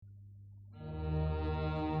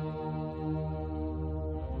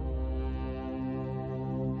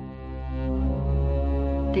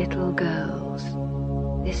little girls.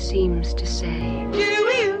 This seems to say, Do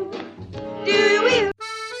you? Do you?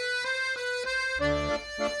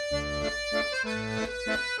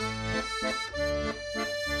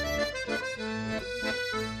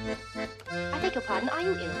 I beg your pardon, are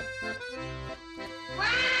you ill?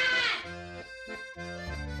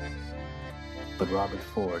 But Robert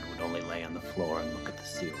Ford would only lay on the floor and look at the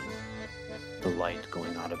ceiling, the light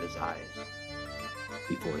going out of his eyes,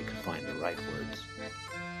 before he could find the right words.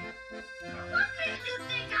 What makes you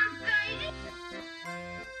think I'm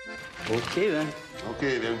crazy? Okay then.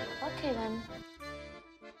 Okay then. Okay then.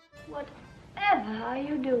 whatever are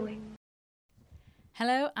you doing?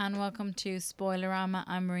 Hello and welcome to Spoilerama.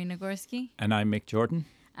 I'm Marina Gorski, And I'm Mick Jordan.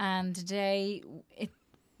 and today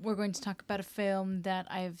we're going to talk about a film that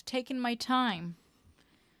I've taken my time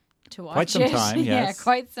to watch. Quite some time, Yeah, yes.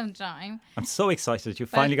 quite some time. I'm so excited you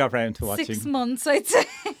finally got round to watching. 6 months, I'd say.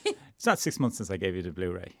 It's not 6 months since I gave you the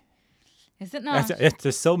Blu-ray. Is it not?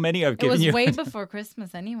 There's so many I've It given was you. way before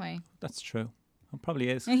Christmas anyway. That's true. It probably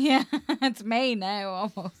is. Yeah, it's May now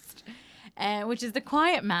almost. Which is The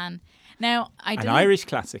Quiet Man. Now, I An didn't... Irish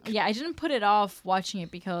classic. Yeah, I didn't put it off watching it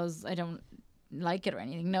because I don't like it or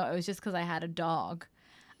anything. No, it was just because I had a dog.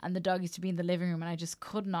 And the dog used to be in the living room and I just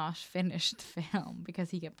could not finish the film because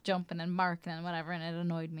he kept jumping and barking and whatever and it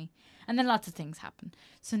annoyed me. And then lots of things happened.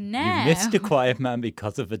 So now... You missed The Quiet Man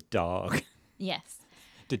because of a dog. Yes.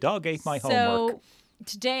 The dog ate my So homework.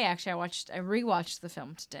 today, actually, I rewatched the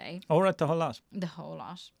film today. Oh, right, the whole lot. The whole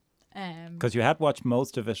lot. Because you had watched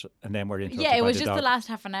most of it and then we're interrupted Yeah, it by was the just the dog. last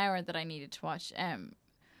half an hour that I needed to watch.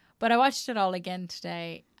 But I watched it all again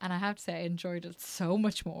today, and I have to say I enjoyed it so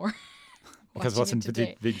much more. Because watching it wasn't it a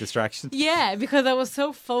today. big distraction. Yeah, because I was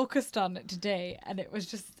so focused on it today, and it was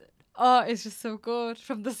just, it's just so good.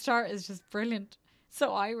 From the start, it's just brilliant.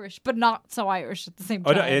 So Irish, but not so Irish at the same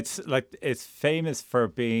Oh time. no, it's famous for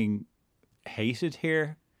being hated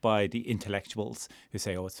here by the intellectuals who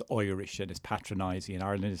say, oh, it's Irish and it's patronising and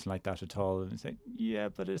Ireland isn't like that at all. And say, yeah,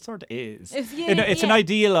 but it sort of is. It's an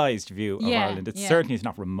idealised view of Yeah, Ireland. It yeah. certainly is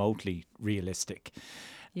not remotely realistic.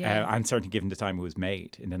 Yeah. And certainly given the time it was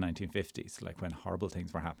made in the 1950s, like when horrible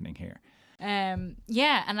things were happening here.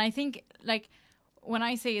 Yeah, and I think, like, when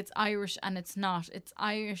I say it's Irish and it's not, it's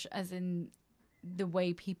Irish as in the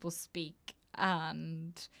way people speak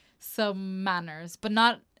and some manners, but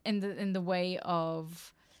not in the way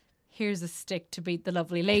of here's a stick to beat the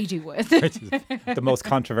lovely lady with, Which is the most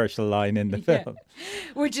controversial line in the Yeah. film.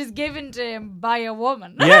 which is given to him by a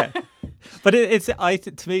woman. Yeah. But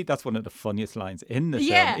to me, that's one of the funniest lines in the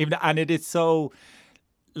Yeah. film. And it is so,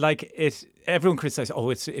 like, everyone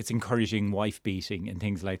criticizes, it's encouraging wife beating and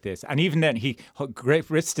things like this. And even then, he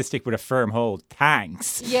grips the stick with a firm hold,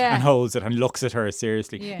 thanks, Yeah. and holds it and looks at her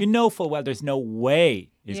seriously. Yeah. You know full well there's no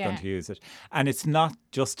way he's Yeah. going to use it. And it's not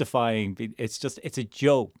justifying, it's a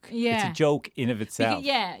joke. Yeah. It's a joke in of itself.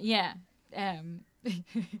 Yeah.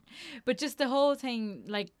 But just the whole thing,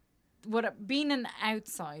 like, being an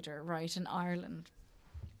outsider, right, in Ireland.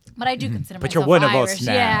 But I do consider But myself you're one of Irish. us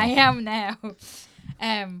now. Yeah, I am now.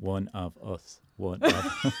 One of us. One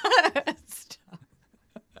of Stop.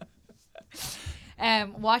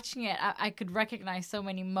 Watching it, I could recognize so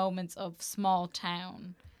many moments of small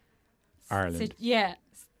town. Ireland.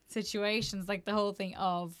 Situations, like the whole thing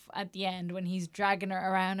of at the end when he's dragging her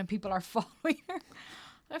around and people are following her.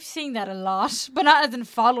 I've seen that a lot, but not as in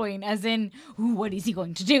following, as in, ooh, what is he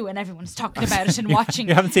going to do? And everyone's talking about it and watching.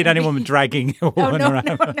 You haven't seen any woman dragging a woman around.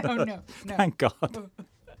 No. Thank God.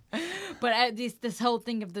 But this whole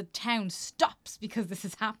thing of the town stops because this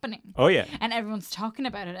is happening. Oh, yeah. And everyone's talking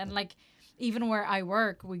about it. And like, even where I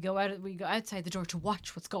work, we go outside the door to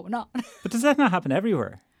watch what's going on. But does that not happen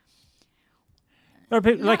everywhere? Or,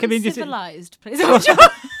 Not in you see- civilized places.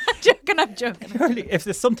 I'm joking. surely if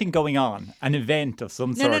there's something going on, an event of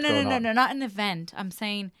some sort going on. No, not an event. I'm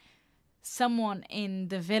saying someone in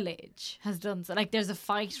the village has done so. Like, there's a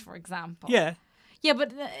fight, for example. Yeah. Yeah,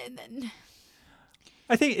 but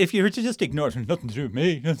I think if you were to just ignore it, nothing to do with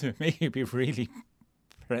me, you'd be really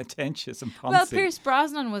pretentious and poncy. well, Pierce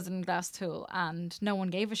Brosnan was in Glasstool and no one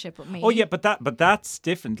gave a shit but me. Oh, yeah, but that's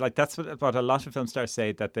different. Like, that's what a lot of film stars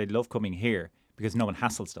say, that they love coming here because no one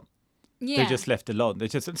hassles them. yeah. They're just left alone. They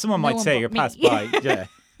just someone No might one say but or me. pass by. Yeah.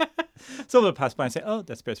 Someone will pass by and say, oh,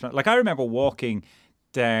 that's Pierce Brosnan. Like, I remember walking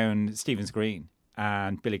down Stephen's Green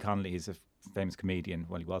and Billy Connolly is a famous comedian.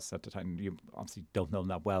 Well, he was at the time. You obviously don't know him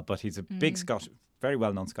that well, but he's a big Scottish, very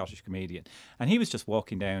well-known Scottish comedian. And he was just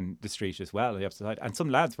walking down the street as well, the opposite side. And some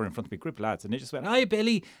lads were in front of me, a group of lads, and they just went, hi,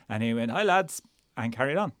 Billy. And he went, hi, lads. and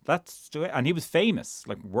carried on. That's the way. And he was famous,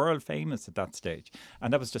 like world famous at that stage.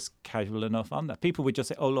 And that was just casual enough on that. People would just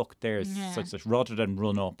say, oh, look, there's such, rather than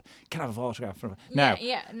run up, can I have an autograph? Now,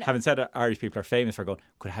 having said that, Irish people are famous for going,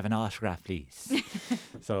 could I have an autograph, please?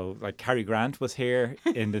 So, like, Cary Grant was here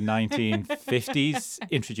in the 1950s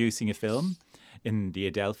introducing a film in the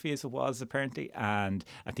Adelphi, as it was, apparently. And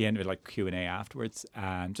at the end of it, like, Q&A afterwards,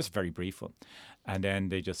 and just a very brief one. And then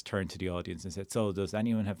they just turned to the audience and said, so does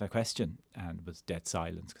anyone have a question? And it was dead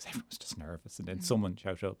silence because everyone was just nervous. And then someone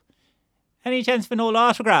shouted up, any chance for an old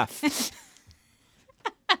autograph?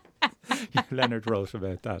 Leonard wrote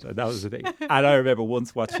about that, and that was the thing. And I remember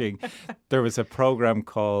once watching, there was a program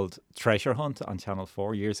called Treasure Hunt on Channel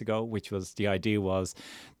 4 years ago, which was, the idea was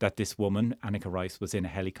that this woman, Annika Rice, was in a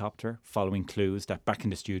helicopter following clues that back in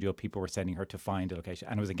the studio people were sending her to find a location,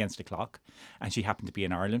 and it was against the clock, and she happened to be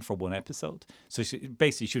in Ireland for one episode. So she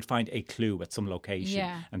would find a clue at some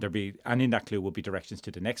location, and in that clue would be directions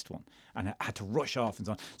to the next one, and I had to rush off and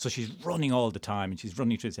so on. So she's running all the time, and she's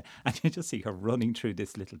running through this, and you just see her running through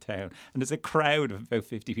this little town, and there's a crowd of about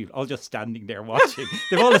 50 people all just standing there watching.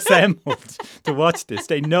 They've all assembled to watch this.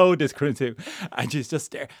 They know this crew too. And she's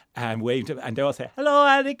just there and waved to them. And they all say, hello,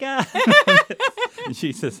 Annika. And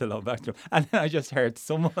she says hello back to them. And then I just heard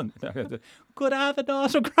someone, could I have an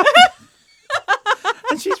autograph?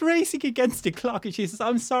 And she's racing against the clock and she says,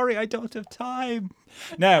 I'm sorry, I don't have time.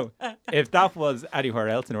 Now, if that was anywhere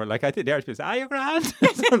else in the world, like I think the Irish people say, are you grand?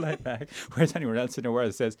 Something like that. Whereas anywhere else in the world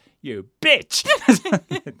it says, you bitch.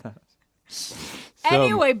 Like that. So,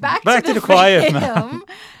 anyway, back to the quiet film.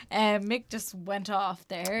 Mick just went off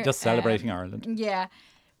there. Just celebrating Ireland. Yeah.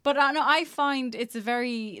 But I find it's a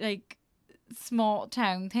very, like, small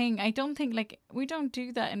town thing. I don't think, like, we don't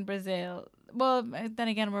do that in Brazil. Well, then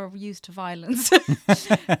again, we're used to violence.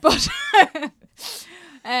 But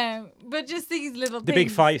just these little things. The big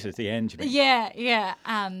fight at the end. You mean? Yeah.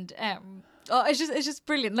 And it's just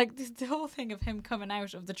brilliant. Like, the whole thing of him coming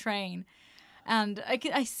out of the train. And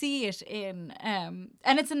I see it in, and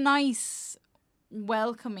it's a nice,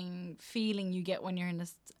 welcoming feeling you get when you're in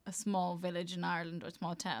a small village in Ireland or a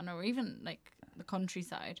small town or even like the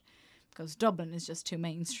countryside, because Dublin is just too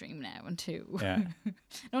mainstream now and too, no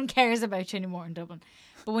one cares about you anymore in Dublin.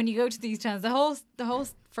 But when you go to these towns, the whole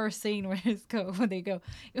first scene where they go,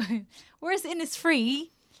 where's Innisfree?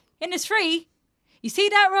 Innisfree? You see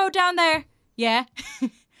that road down there? Yeah.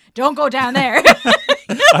 Don't go down there.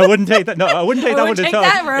 I wouldn't take that. No, I wouldn't take that one at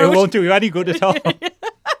all. It won't do you any good at all.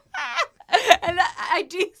 And I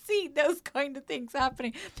do see those kind of things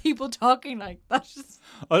happening. People talking like that's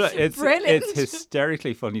brilliant. It's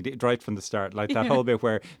hysterically funny right from the start. Like that whole bit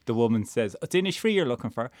where the woman says, it's Innisfree you're looking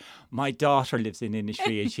for. My daughter lives in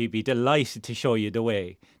Innisfree and she'd be delighted to show you the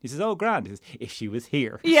way. He says, oh, grand. He says, if she was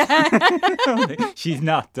here. Yeah. She's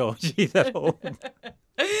not, though. She's at home.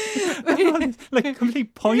 Like a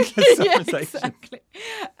complete pointless conversation. Exactly.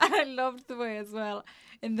 And I loved the way as well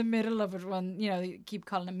in the middle of it when you keep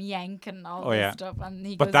calling him Yank and all this stuff, and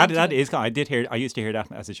he. But that is. I used to hear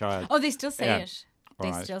that as a child. Oh, they still say it.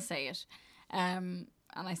 They Right. still say it, and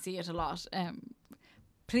I see it a lot.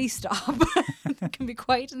 Please stop. It can be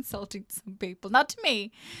quite insulting to some people, not to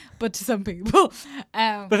me, but to some people.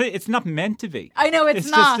 But it's not meant to be. I know it's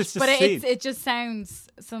not, just but it just sounds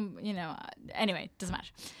anyway, it doesn't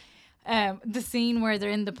matter. The scene where they're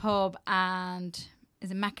in the pub and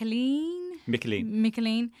is it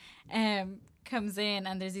Micheline comes in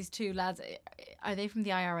and there's these two lads. Are they from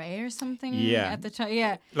the IRA or something? Yeah. At the time,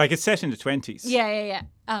 yeah. Like it's set in the 20s. Yeah.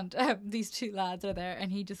 And these two lads are there,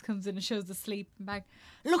 and he just comes in and shows the sleeping bag.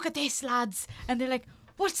 Look at this, lads. And they're like,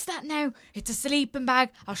 what's that now? It's a sleeping bag.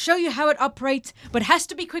 I'll show you how it operates, but it has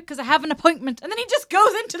to be quick because I have an appointment. And then he just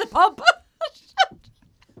goes into the pub.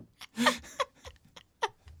 It's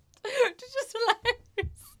just hilarious.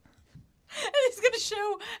 And he's going to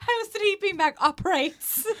show how a sleeping bag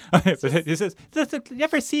operates. But he says, you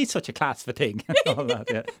ever see such a class of thing? And all that,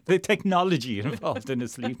 yeah. The technology involved in a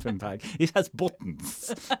sleeping bag. It has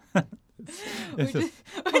buttons. I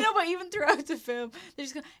know, but even throughout the film, they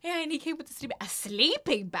just go, yeah, and he came with a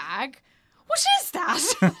sleeping bag? What is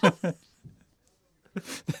that?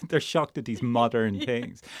 They're shocked at these modern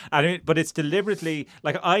things. But it's deliberately,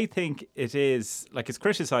 like, I think it is, like, it's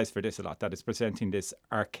criticised for this a lot, that it's presenting this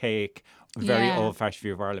archaic, very old-fashioned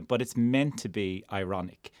view of Ireland, but it's meant to be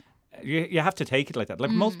ironic. You have to take it like that.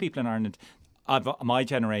 Like, most people in Ireland, my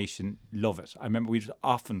generation, love it. I remember we'd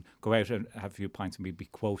often go out and have a few pints and we'd be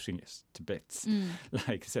quoting it to bits.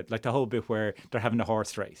 Like I said, like the whole bit where they're having a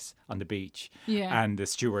horse race on the beach and the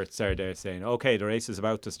stewards are there saying, okay, the race is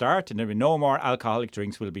about to start and there will be no more alcoholic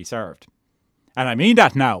drinks will be served. And I mean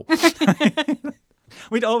that now.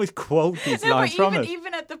 We'd always quote these No, lines but from even, it.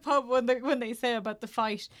 even at the pub when they say about the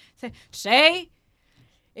fight, say today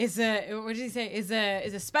is what did he say? Is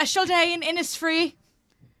a special day in Innisfree.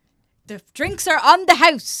 The drinks are on the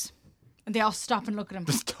house, and they all stop and look at him.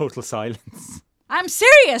 Just total silence. I'm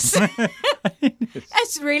serious.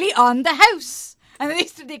 It's really on the house. And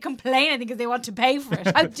then they complain, I think, because they want to pay for it.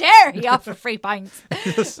 How dare he offer free pints?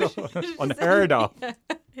 Just so unheard of.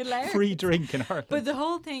 Hilarious. Free drink in Ireland. But the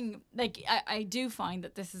whole thing, like, I do find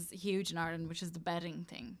that this is huge in Ireland, which is the betting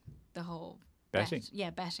thing. The whole Betting?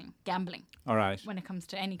 Betting, gambling. All right. When it comes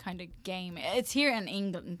to any kind of game. It's here in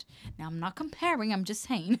England. Now, I'm not comparing, I'm just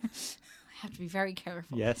saying. I have to be very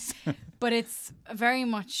careful. Yes. But it's very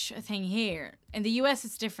much a thing here. In the US,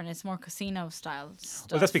 it's different. It's more casino style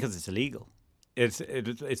stuff. Well, that's because it's illegal.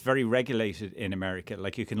 It's very regulated in America.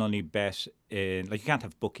 Like you can only bet in, like you can't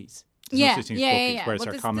have bookies. There's no such thing as bookies, whereas Well,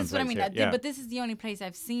 they're this is commonplace what I mean. here. Yeah. But this is the only place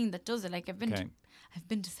I've seen that does it. Like I've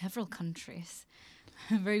been to several countries.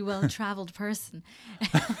 I'm a very well travelled person.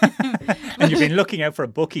 And you've been looking out for a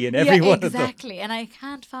bookie in every one of them. Exactly, and I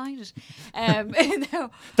can't find it. No,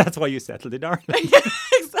 That's why you settled in Ireland.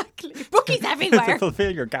 exactly. Bookies To everywhere.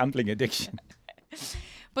 fulfill your gambling addiction.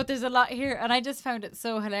 But there's a lot here, and I just found it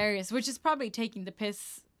so hilarious, which is probably taking the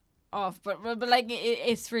piss off, but like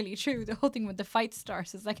it's really true. The whole thing when the fight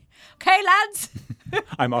starts is like, okay, lads.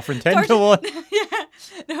 I'm offering 10 to 1. Yeah,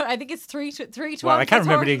 no, I think it's 3 to 3 to Well, 1. I can't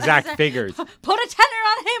remember the exact That's figures. Put a tenner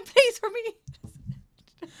on him, please, for me.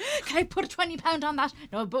 Can I put a £20 on that?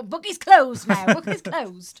 No, but bookie's closed now. Bookie's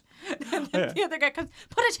closed. And then the other guy comes,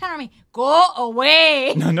 put a tenner on me. Go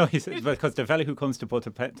away. No, he says, because the fella who comes to put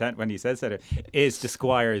a tent when he says that is the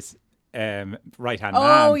squire's right hand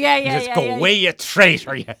man. Oh, yeah, He yeah, says, yeah, go yeah. away, you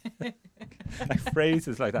traitor, you. Like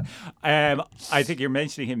phrases like that. I think you're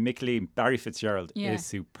mentioning him, Mick Lee. Barry Fitzgerald Yeah. is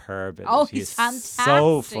superb. In Oh, it. He he's is fantastic.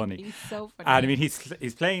 so funny. He's so funny. And I mean,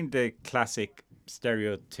 he's playing the classic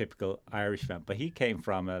stereotypical Irishman, but he came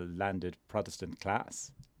from a landed Protestant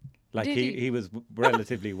class. Like Did he was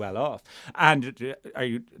relatively well off. And are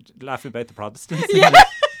you laughing about the Protestants? Yeah.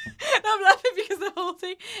 I'm laughing because the whole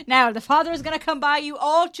thing. Now, the father is going to come by, you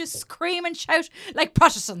all just scream and shout like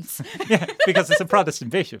Protestants. Yeah, because it's a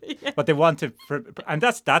Protestant bishop. But they want to, and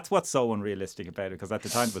that's what's so unrealistic about it, because at the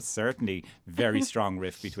time it was certainly very strong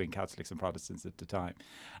rift between Catholics and Protestants at the time.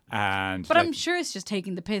 And But I'm sure it's just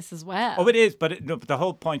taking the piss as well. Oh, it is, but no, but the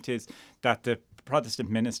whole point is that the Protestant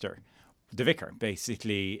minister, the vicar,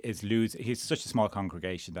 basically he's such a small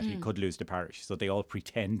congregation that he could lose the parish, so they all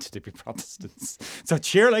pretend to be Protestants. So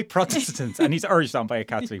cheer like Protestants, and he's urged on by a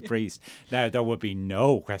Catholic priest. Now, there would be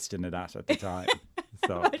no question of that at the time.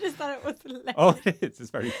 So, I just thought it was hilarious. oh, it is. It's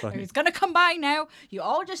very funny. He's going to come by now. You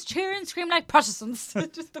all just cheer and scream like Protestants.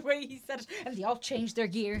 Just the way he said it. And they all change their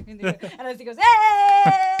gear. And as he goes,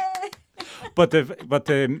 hey! But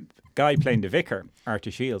the guy playing the vicar, Arthur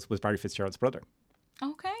Shields, was Barry Fitzgerald's brother.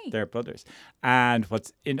 Okay. They're brothers. And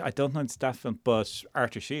I don't know in that film, but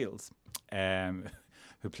Arthur Shields,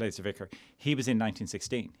 who plays the vicar, he was in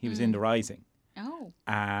 1916. He was in The Rising. Oh.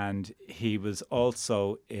 And he was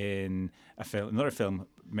also in another film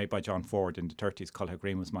made by John Ford in the 30s called How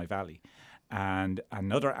Green Was My Valley. And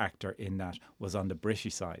another actor in that was on the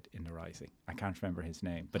British side in The Rising. I can't remember his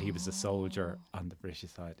name, but he was a soldier on the British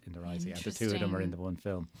side in The Rising. And the two of them are in the one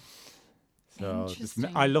film. So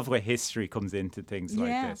I love where history comes into things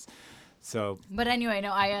like this. So, but anyway,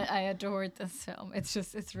 no, I adored this film.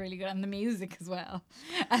 It's really good, and the music as well,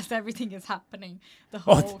 as everything is happening. The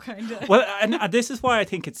whole kind of well, and this is why I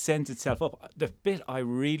think it sends itself up. The bit I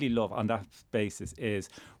really love on that basis is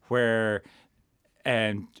where,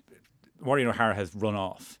 Maureen O'Hara has run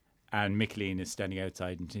off. And Mick Lean is standing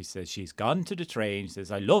outside, and she says she's gone to the train. She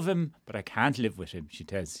says, "I love him, but I can't live with him." She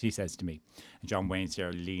says to me, and John Wayne's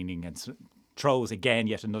there leaning and throws again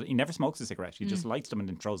yet another. He never smokes a cigarette. He just lights them and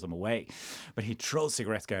then throws them away. But he throws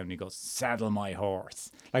cigarettes down and he goes, "Saddle my horse,"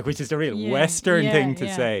 like, which is the real Western thing to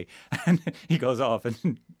say. And he goes off,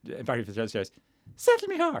 and Barry Fitzgerald says, "Saddle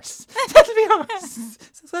me horse, saddle me horse."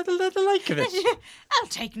 Saddle the like of it. I'll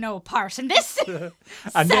take no part in this.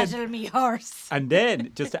 And Saddle me horse. And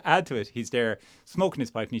then, just to add to it, he's there smoking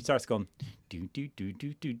his pipe, and he starts going do do do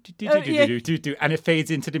do do do do do do do do, and it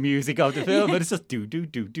fades into the music of the film, and it's just do do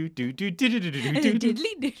do do do do do do do do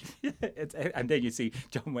do. And then you see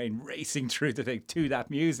John Wayne racing through the thing to that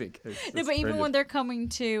music. No, but even when they're coming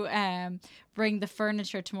to bring the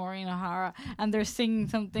furniture to Maureen O'Hara, and they're singing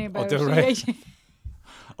something about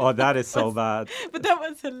Oh, that is so bad. But that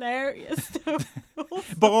was hilarious.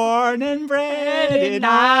 Born and bred in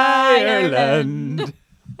Ireland.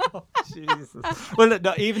 Oh, Jesus. Well,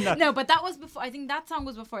 no, even that. No, but that was before. I think that song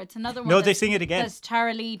was before. It's another one. No, they sing it again. There's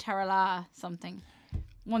Tara Lee, Tara La, something.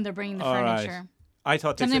 when they're bringing the All right. furniture. I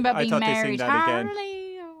thought they Something said, about I being thought they sing married. that again.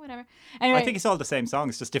 Harley or whatever. Anyway, I think it's all the same song.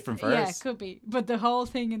 It's just different verse. yeah, it could be. But the whole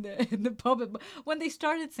thing in the pub, when they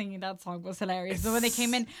started singing that song was hilarious. So when they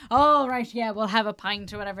came in, oh, right, yeah, we'll have a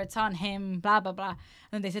pint or whatever. It's on him, blah, blah, blah. And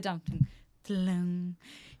then they sit down. Tlung.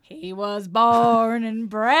 He was born and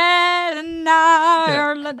bred in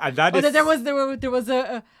Ireland. And that Oh, is- there was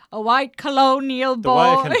a white colonial The boy.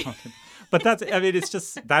 wild But that's, I mean, it's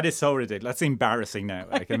just, that is so ridiculous. That's embarrassing now.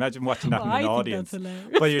 I can imagine watching that Well, in I an think audience. that's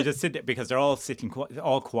hilarious. But you're just sitting, because they're all sitting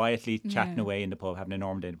all quietly chatting Yeah. away in the pub, having a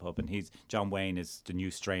normal day in the pub. And John Wayne is the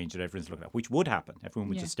new strange that everyone's looking at, which would happen. Everyone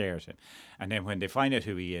would Yeah. just stare at him. And then when they find out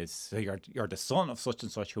who he is, so you're the son of such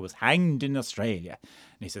and such who was hanged in Australia.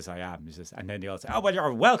 And he says, I am. He says, and then they all say, oh, well,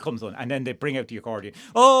 you're welcome, son. And then they bring out the accordion.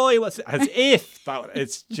 Oh, it was as if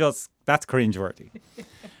it's just, that's cringeworthy.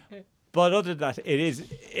 But other than that,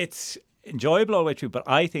 it's enjoyable all the way through. But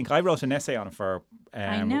I think I wrote an essay on it for.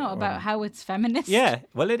 I know about how it's feminist. Yeah,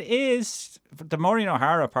 well, it is. The Maureen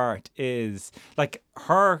O'Hara part is like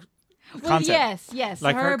her. Well, concept. yes.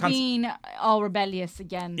 Like her her being all rebellious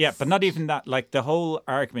against. Yeah, but not even that. Like the whole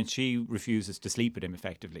argument, she refuses to sleep with him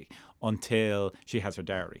effectively until she has her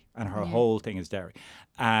dowry, and her whole thing is dowry.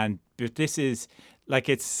 But this is like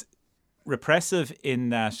it's repressive in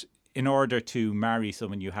that. In order to marry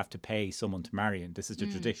someone, you have to pay someone to marry, and this is the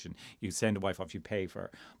tradition. You send a wife off, you pay for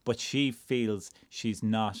her. But she feels she's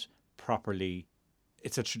not properly.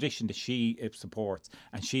 It's a tradition that she supports,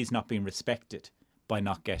 and she's not being respected by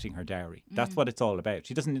not getting her dowry. That's what it's all about.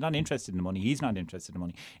 She's not interested in the money. He's not interested in the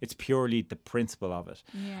money. It's purely the principle of it.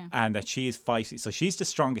 Yeah. And that she is fighting. So she's the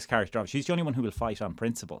strongest character of it. She's the only one who will fight on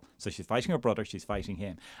principle. So she's fighting her brother, she's fighting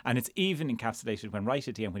him. And it's even encapsulated when right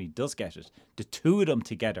at the end, when he does get it, the two of them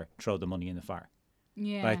together throw the money in the fire.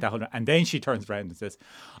 Yeah. Like that whole, and then she turns around and says,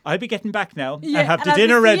 I'll be getting back now and Yeah, have and the I'll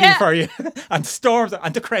dinner be- ready yeah. for you. And storms,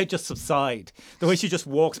 and the crowd just subside. The way she just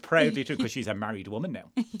walks proudly through, because she's a married woman now.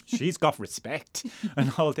 She's got respect and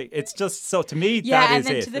the whole thing. It's just, so to me, Yeah, that and is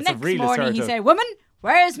then it. to the It's a next real morning sort he of- said, "Woman,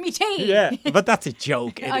 where's me tea?" Yeah, but that's a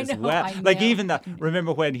joke I as know, well. I Like know. even that,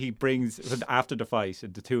 remember when he brings, after the fight,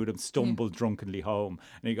 and the two of them stumble drunkenly home,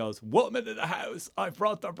 and he goes, "Woman in the house, I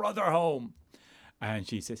brought their brother home." And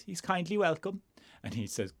she says, "He's kindly welcome." And he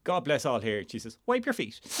says, "God bless all here." And she says, "Wipe your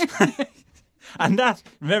feet." And that,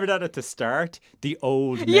 remember that at the start, the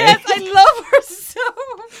old maid. Yes, I love her so.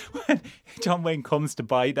 When John Wayne comes to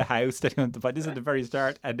buy the house that he wants to buy, this is at the very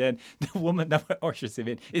start, and then the woman that ushers him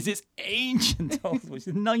in is this ancient old woman.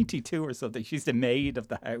 She's 92 or something. She's the maid of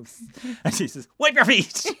the house. And she says, "Wipe your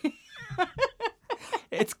feet."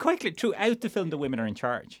 It's quite clear throughout the film the women are in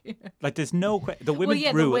charge. Like there's no the women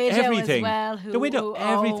yeah, the rule widow as everything. well, the widow, who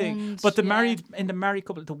everything. owned, But the yeah. in the married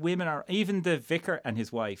couple, the women are, even the vicar and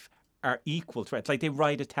his wife are equal threats. Like they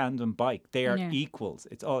ride a tandem bike. They are Yeah. equals.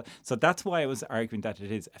 It's all. So that's why I was arguing that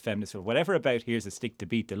it is a feminist film. Whatever about here's a stick to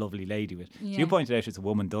beat the lovely lady with. So Yeah. you pointed out it's a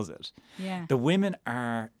woman does it. Yeah. The women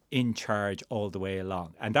are in charge all the way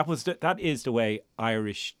along, and that is the way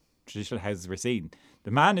Irish traditional houses were seen. The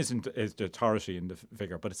man is the authority in the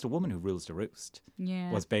figure, but it's the woman who rules the roost. Yeah.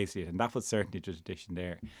 Was basically it, and that was certainly the tradition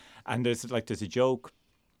there. And there's a joke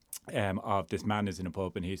of this man is in a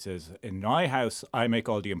pub and he says, "In my house, I make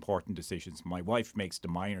all the important decisions. My wife makes the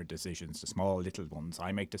minor decisions, the small little ones.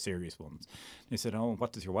 I make the serious ones." And he said, "Oh,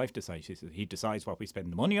 what does your wife decide?" She said, "He decides what we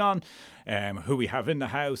spend the money on, who we have in the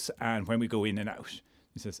house, and when we go in and out."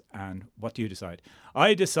 He says, "And what do you decide?"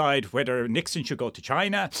 "I decide whether Nixon should go to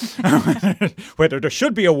China, whether there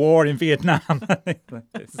should be a war in Vietnam."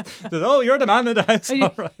 He says, "Oh, you're the man in the house,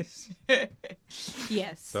 all right."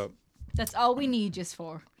 Yes. So, That's all we need just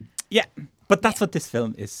for. yeah, but that's what this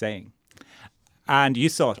film is saying. And you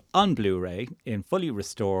saw it on Blu-ray in fully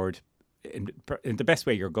restored, in the best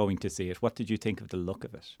way you're going to see it. What did you think of the look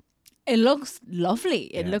of it? It looks lovely.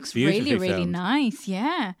 It Yeah, looks beautifully really, really filmed. nice.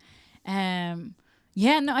 Yeah.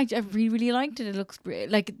 Yeah, no, I really, really liked it. It looks great.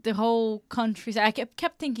 Like the whole countryside. I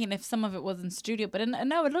kept thinking if some of it was in studio, but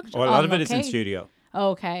no, it looked Oh, a lot of it okay. is in studio.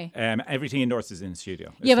 Okay. Everything indoors is in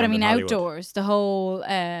studio. It's Yeah, but I filmed in mean Hollywood. outdoors. The whole.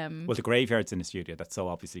 Well, the graveyard's in the studio. That's so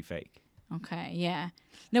obviously fake. Okay, yeah.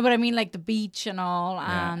 No, but I mean like the beach and all,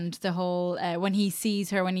 Yeah. and the whole when he sees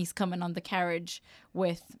her when he's coming on the carriage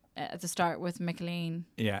with at the start with Micheline.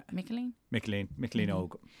 Yeah, Micheline. Micheline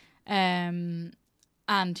Og.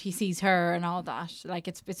 And he sees her and all that. Like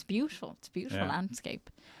it's beautiful. It's a beautiful Yeah. landscape.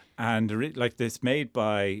 And like this, made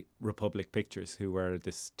by Republic Pictures, who were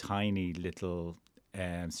this tiny little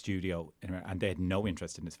studio, and they had no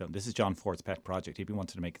interest in this film. This is John Ford's pet project. He'd been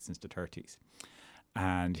wanting to make it since the 30s.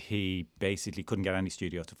 And he basically couldn't get any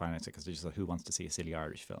studio to finance it because they just thought, who wants to see a silly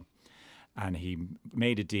Irish film? And he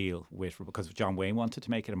made a deal because John Wayne wanted to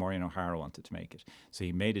make it and Maureen O'Hara wanted to make it. So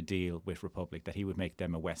he made a deal with Republic that he would make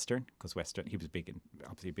them a Western, because Western, he was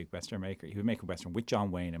obviously a big Western maker. He would make a Western with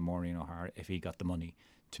John Wayne and Maureen O'Hara if he got the money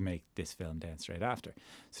to make this film then straight after.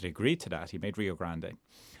 So they agreed to that. He made Rio Grande.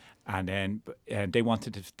 And then they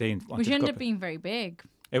wanted to... Which ended up being very big.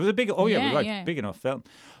 It was a big... Oh, yeah, big enough film.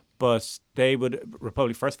 But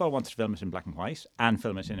Republic, first of all, wanted to film it in black and white and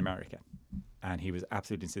film it in America. And he was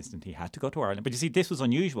absolutely insistent he had to go to Ireland. But you see, this was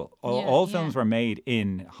unusual. All films were made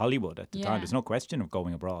in Hollywood at the time. There's no question of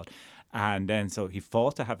going abroad. And then so he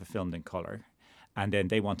fought to have it filmed in colour. And then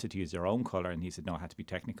they wanted to use their own colour. And he said, no, it had to be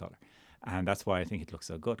Technicolor. And that's why I think it looks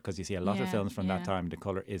so good. Because you see a lot of films from that time, the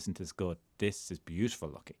colour isn't as good. This is beautiful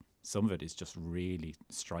looking. Some of it is just really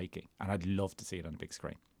striking. And I'd love to see it on a big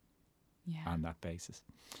screen on that basis.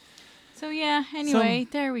 So anyway,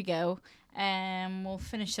 there we go. We'll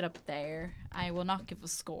finish it up there. I will not give a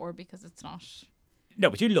score because it's not...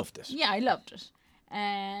 No, but you loved it. Yeah, I loved it.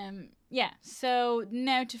 So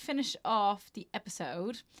now to finish off the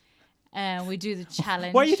episode, we do the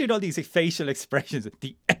challenge. Why are you doing all these facial expressions?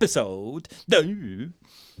 The episode. No.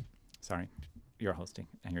 Sorry, you're hosting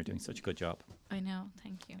and you're doing such a good job. I know,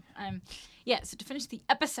 thank you. So to finish the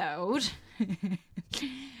episode,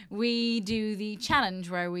 we do the challenge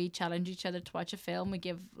where we challenge each other to watch a film. We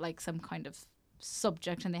give like some kind of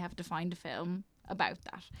subject and they have to find a film about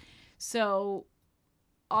that. So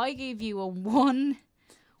I gave you a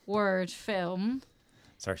one-word film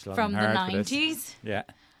from the 90s. Yeah.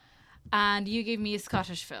 And you gave me a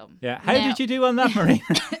Scottish film. Yeah. How did you do on that, Marie?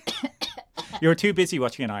 You were too busy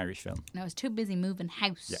watching an Irish film. I was too busy moving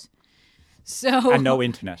house. Yeah. So and no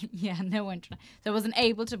internet. Yeah, no internet. So I wasn't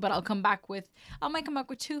able to, but I might come back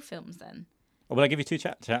with two films then. Oh, will I give you two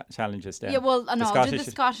challenges then? Yeah, well, no, I'll do the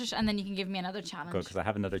Scottish and then you can give me another challenge. Good, because I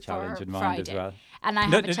have another challenge in mind Friday. as well. And I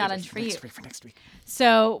have a challenge for you. For next week.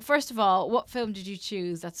 So, first of all, what film did you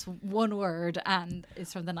choose? That's one word and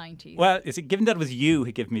it's from the 90s. Well, given that it was you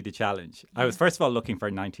who gave me the challenge, I was first of all looking for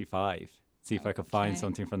 95, see if I could find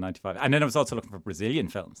something from 95. And then I was also looking for Brazilian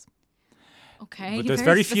films. Okay, but there's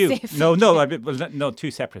very few. No,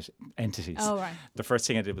 two separate entities. Oh, right. The first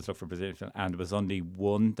thing I did was look for Brazilian film, and there was only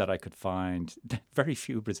one that I could find. Very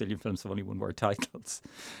few Brazilian films have only one-word titles,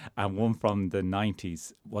 and one from the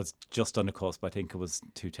 90s was just on the cusp. I think it was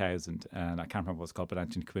 2000, and I can't remember what it's called, but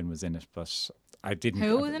Anthony Quinn was in it. But I didn't.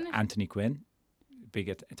 Who was in it? Anthony Quinn, big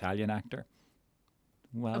Italian actor.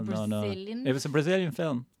 Well, no. Brazilian? It was a Brazilian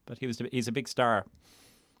film, but he's a big star.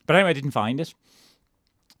 But anyway, I didn't find it.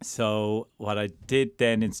 So what I did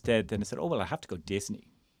then instead, I said, oh, well, I have to go Disney.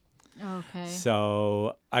 Okay.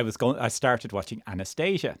 So I started watching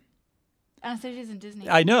Anastasia. Anastasia's in Disney.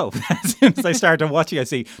 I know. As soon as I started watching, I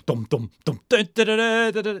see dum dum dum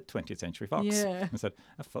 20th Century Fox. Yeah. I said,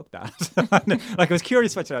 oh, fuck that. Like I was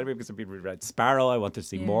curious about it because I've read Sparrow. I wanted to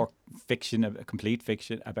see more fiction, complete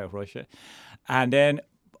fiction about Russia. And then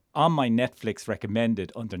on my Netflix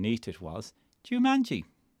recommended underneath it was Jumanji.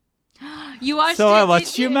 You watched so it, I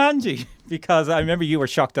watched Jumanji because I remember you were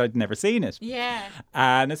shocked I'd never seen it. Yeah.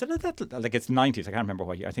 And I said, it's 90s. I can't remember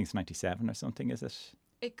what year. I think it's 97 or something, is it?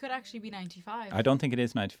 It could actually be 95. I don't think it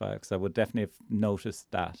is 95 because I would definitely have noticed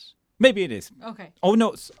that. Maybe it is. Okay. Oh,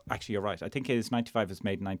 no. Actually, you're right. I think it is 95. It was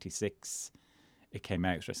made in 96. It came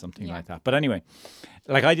out or something like that. But anyway,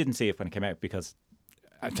 like I didn't see it when it came out because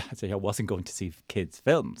I'd say I wasn't going to see kids'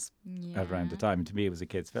 films around the time. And to me, it was a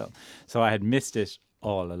kids' film. So I had missed it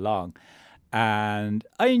all along. And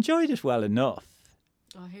I enjoyed it well enough.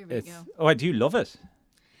 Oh, here we go. Oh, I do love it.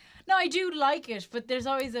 No, I do like it, but there's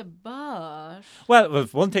always a but. Well,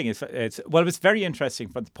 one thing is, it was very interesting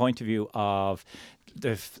from the point of view of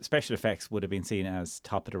the special effects would have been seen as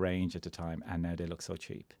top of the range at the time, and now they look so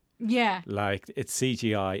cheap. Yeah. Like, it's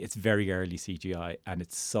CGI, it's very early CGI, and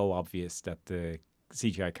it's so obvious that the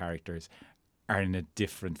CGI characters are in a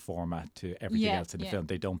different format to everything else in the film.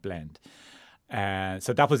 They don't blend.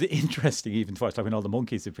 So that was interesting even to watch, like when all the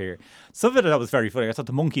monkeys appear. Some of it that was very funny. I thought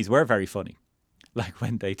the monkeys were very funny. Like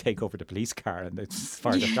when they take over the police car and they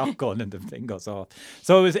fire the shotgun and the thing goes off.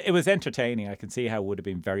 So it was entertaining. I can see how it would have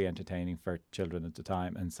been very entertaining for children at the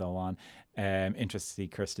time and so on. Interested to see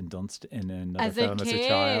Kirsten Dunst in another film as a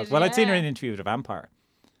child. Well, I'd seen her in Interview with a Vampire.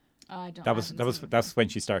 That's when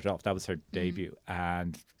she started off. That was her debut,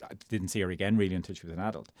 and I didn't see her again really until she was an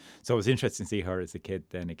adult. So it was interesting to see her as a kid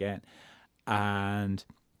then again. And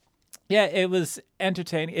yeah, it was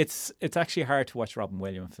entertaining. It's actually hard to watch Robin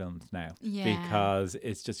Williams films now because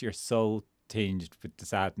it's just you're so tinged with the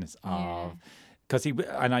sadness of because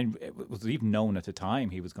it was even known at the time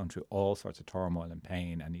he was going through all sorts of turmoil and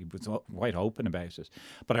pain, and he was quite open about it.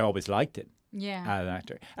 But I always liked him Yeah. as an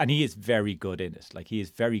actor, and he is very good in it. Like, he is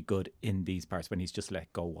very good in these parts when he's just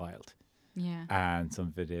let go wild, Yeah. and some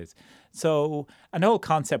of it is. So, and the whole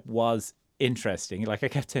concept was interesting. Like, I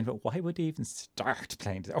kept saying, but why would he even start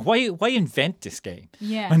playing this? Or why invent this game?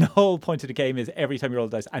 Yeah. When the whole point of the game is every time you roll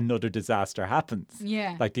the dice, another disaster happens.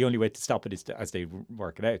 Yeah. Like, the only way to stop it is as they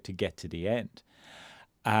work it out to get to the end.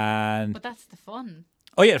 And But that's the fun.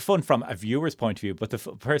 oh yeah, fun from a viewer's point of view, but the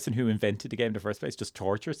person who invented the game in the first place just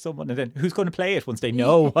tortures someone, and then who's going to play it once they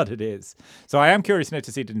know what it is? So I am curious now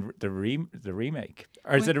to see the remake,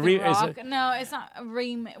 or is With it a The remake? Rock. No, it's not a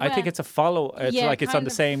remake. I think it's a follow. It's yeah, like it's on kind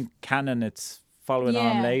the of. same canon. It's following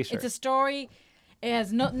on later. It's a story. It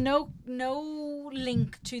has no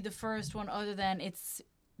link to the first one other than it's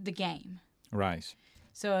the game. Right.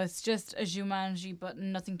 So it's just a Jumanji, but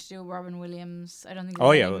nothing to do with Robin Williams. I don't think Oh,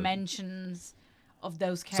 there's yeah, any well- mentions of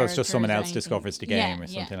those characters. So it's just someone or else anything. discovers the game Yeah, or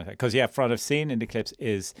something yeah. like that. Because from what I've seen in the clips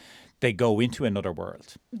is they go into another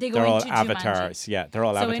world. They go They're all into Jumanji. avatars. Yeah, they're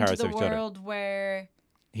all So avatars into the of each other. world where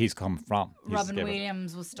He's come from. He's Robin given.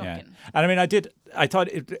 Williams was stuck in. And I mean, I thought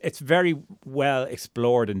it's very well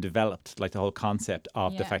explored and developed, like the whole concept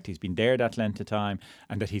of the Yeah. fact he's been there that length of time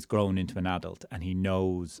and that he's grown into an adult and he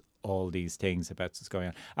knows all these things about what's going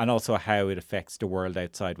on, and also how it affects the world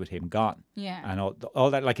outside with him gone. Yeah. And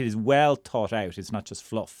all that, like, it is well thought out. It's not just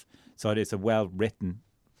fluff. So it is a well written,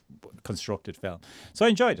 constructed film. So I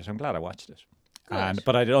enjoyed it. I'm glad I watched it.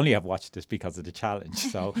 But I'd only have watched this because of the challenge.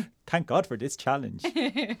 So thank God for this challenge.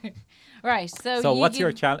 Right. So So you what's give-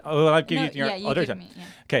 your challenge? Oh, I'll give No, you your yeah, you other give challenge. me, yeah.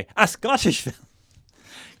 Okay, a Scottish film.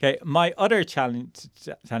 Okay, my other challenge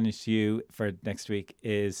to you for next week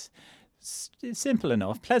is simple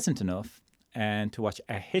enough, pleasant enough, and to watch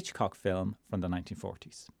a Hitchcock film from the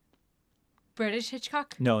 1940s. British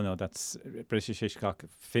Hitchcock? No, that's British Hitchcock.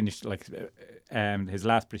 Finished his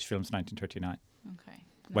last British film was 1939. Okay.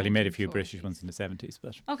 Well, he made a few 1940s. British ones in the 70s,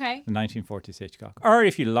 but Okay. the 1940s Hitchcock. Or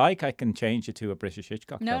if you like, I can change it to a British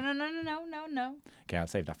Hitchcock No, film. no. Okay, I'll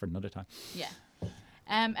save that for another time. Yeah.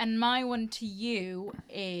 And my one to you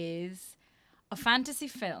is a fantasy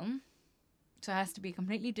film. So it has to be a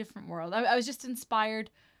completely different world. I was just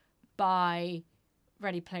inspired by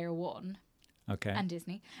Ready Player One Okay. and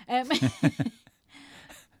Disney.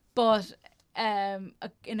 But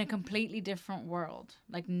in a completely different world.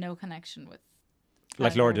 Like no connection with...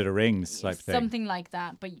 Like Lord of the Rings type thing. Something like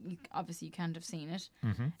that. But obviously you can't have seen it.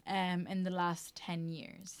 Mm-hmm. In the last 10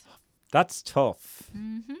 years. That's tough.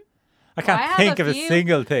 Mm-hmm. I can't have think a of a few.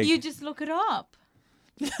 single thing. You just look it up.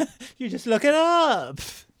 You just look it up.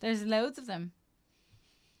 There's loads of them.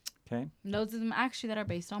 Okay. Loads of them actually that are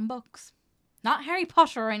based on books. Not Harry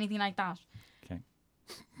Potter or anything like that. Okay.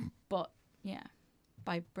 But yeah,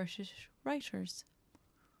 by British writers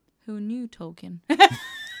who knew Tolkien.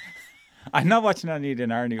 I'm not watching any of the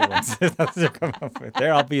Narnia ones. That's what they're coming up with.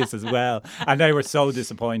 They're obvious as well. And they were so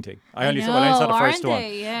disappointing. I only saw the first one.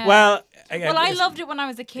 They? Yeah. Well, again, well, I it's- loved it when I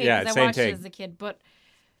was a kid Yeah, because I same watched thing. it as a kid.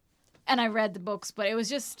 And I read the books, but it was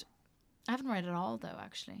just... I haven't read it all, though,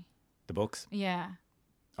 actually. the books. Yeah.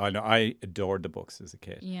 Oh no, I adored the books as a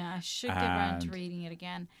kid. Yeah, I should get around to And- reading it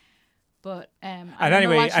again. But I And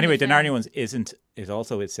remember watching anyway, the film. Narnia ones is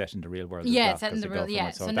also set in the real world. as Yeah, well, it's set in 'cause the they go real... from Yeah,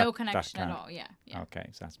 one- so that- no that connection at can- all. Yeah, yeah. Okay,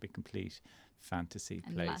 so it has to be complete fantasy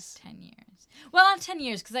In place. the last 10 years. Well, not 10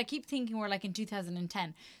 years, because I keep thinking we're like in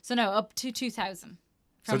 2010. So no, up to 2000.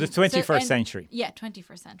 So the 21st and- century. Yeah,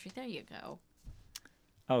 21st century. There you go.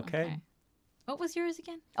 Okay. What was yours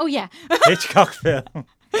again? Oh, yeah. Hitchcock film.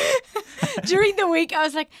 During the week, I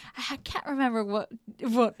was like, I can't remember what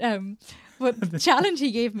challenge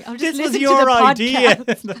he gave me. I'll just This was listen your to the idea.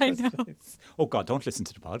 podcast. I know. Oh God, don't listen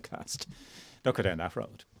to the podcast. Don't go down that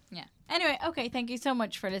road. Yeah. Anyway, okay. Thank you so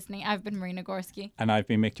much for listening. I've been Marina Gorski. And I've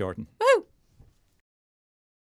been Mick Jordan. Woo!